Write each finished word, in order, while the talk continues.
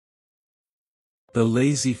The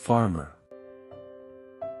lazy farmer.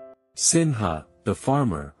 Sinha, the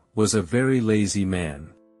farmer, was a very lazy man.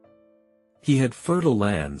 He had fertile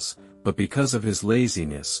lands, but because of his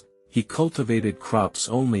laziness, he cultivated crops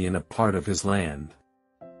only in a part of his land.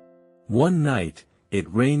 One night,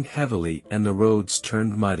 it rained heavily and the roads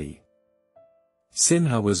turned muddy.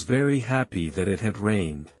 Sinha was very happy that it had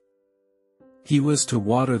rained. He was to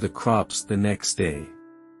water the crops the next day.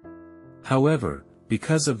 However,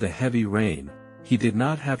 because of the heavy rain, he did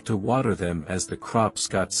not have to water them as the crops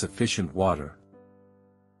got sufficient water.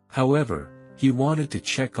 However, he wanted to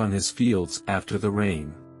check on his fields after the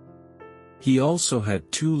rain. He also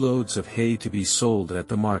had 2 loads of hay to be sold at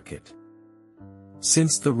the market.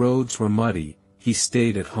 Since the roads were muddy, he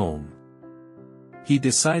stayed at home. He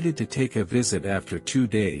decided to take a visit after 2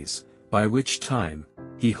 days, by which time,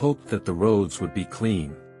 he hoped that the roads would be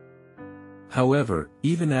clean. However,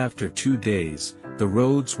 even after 2 days, the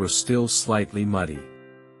roads were still slightly muddy.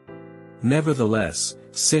 Nevertheless,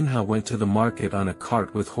 Sinha went to the market on a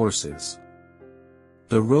cart with horses.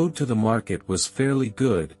 The road to the market was fairly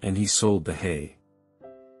good and he sold the hay.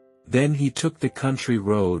 Then he took the country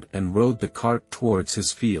road and rode the cart towards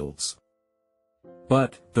his fields.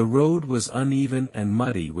 But, the road was uneven and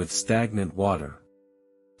muddy with stagnant water.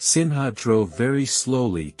 Sinha drove very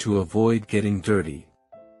slowly to avoid getting dirty.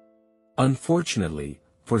 Unfortunately,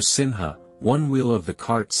 for Sinha, one wheel of the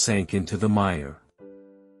cart sank into the mire.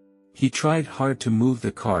 He tried hard to move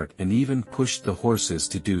the cart and even pushed the horses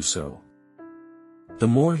to do so. The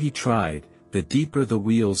more he tried, the deeper the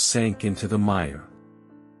wheels sank into the mire.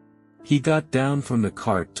 He got down from the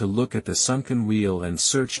cart to look at the sunken wheel and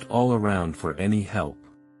searched all around for any help.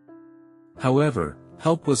 However,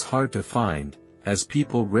 help was hard to find, as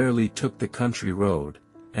people rarely took the country road,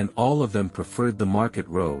 and all of them preferred the market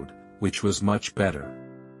road, which was much better.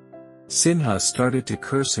 Sinha started to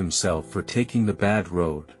curse himself for taking the bad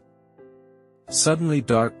road. Suddenly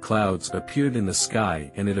dark clouds appeared in the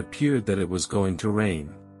sky and it appeared that it was going to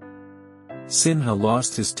rain. Sinha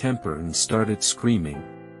lost his temper and started screaming.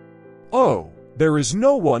 "Oh, there is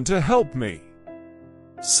no one to help me!"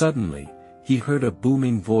 Suddenly, he heard a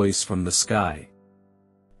booming voice from the sky.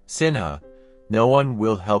 Sinha, no one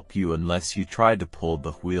will help you unless you try to pull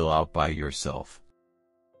the wheel out by yourself.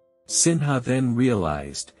 Sinha then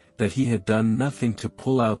realized that he had done nothing to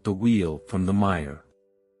pull out the wheel from the mire.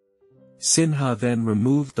 Sinha then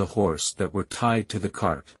removed the horse that were tied to the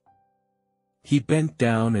cart. He bent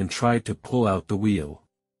down and tried to pull out the wheel.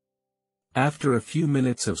 After a few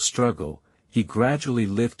minutes of struggle, he gradually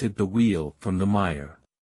lifted the wheel from the mire.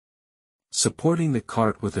 Supporting the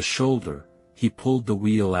cart with a shoulder, he pulled the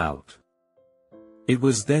wheel out. It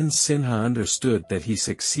was then Sinha understood that he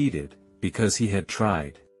succeeded, because he had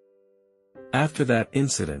tried. After that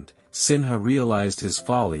incident, Sinha realized his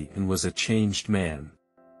folly and was a changed man.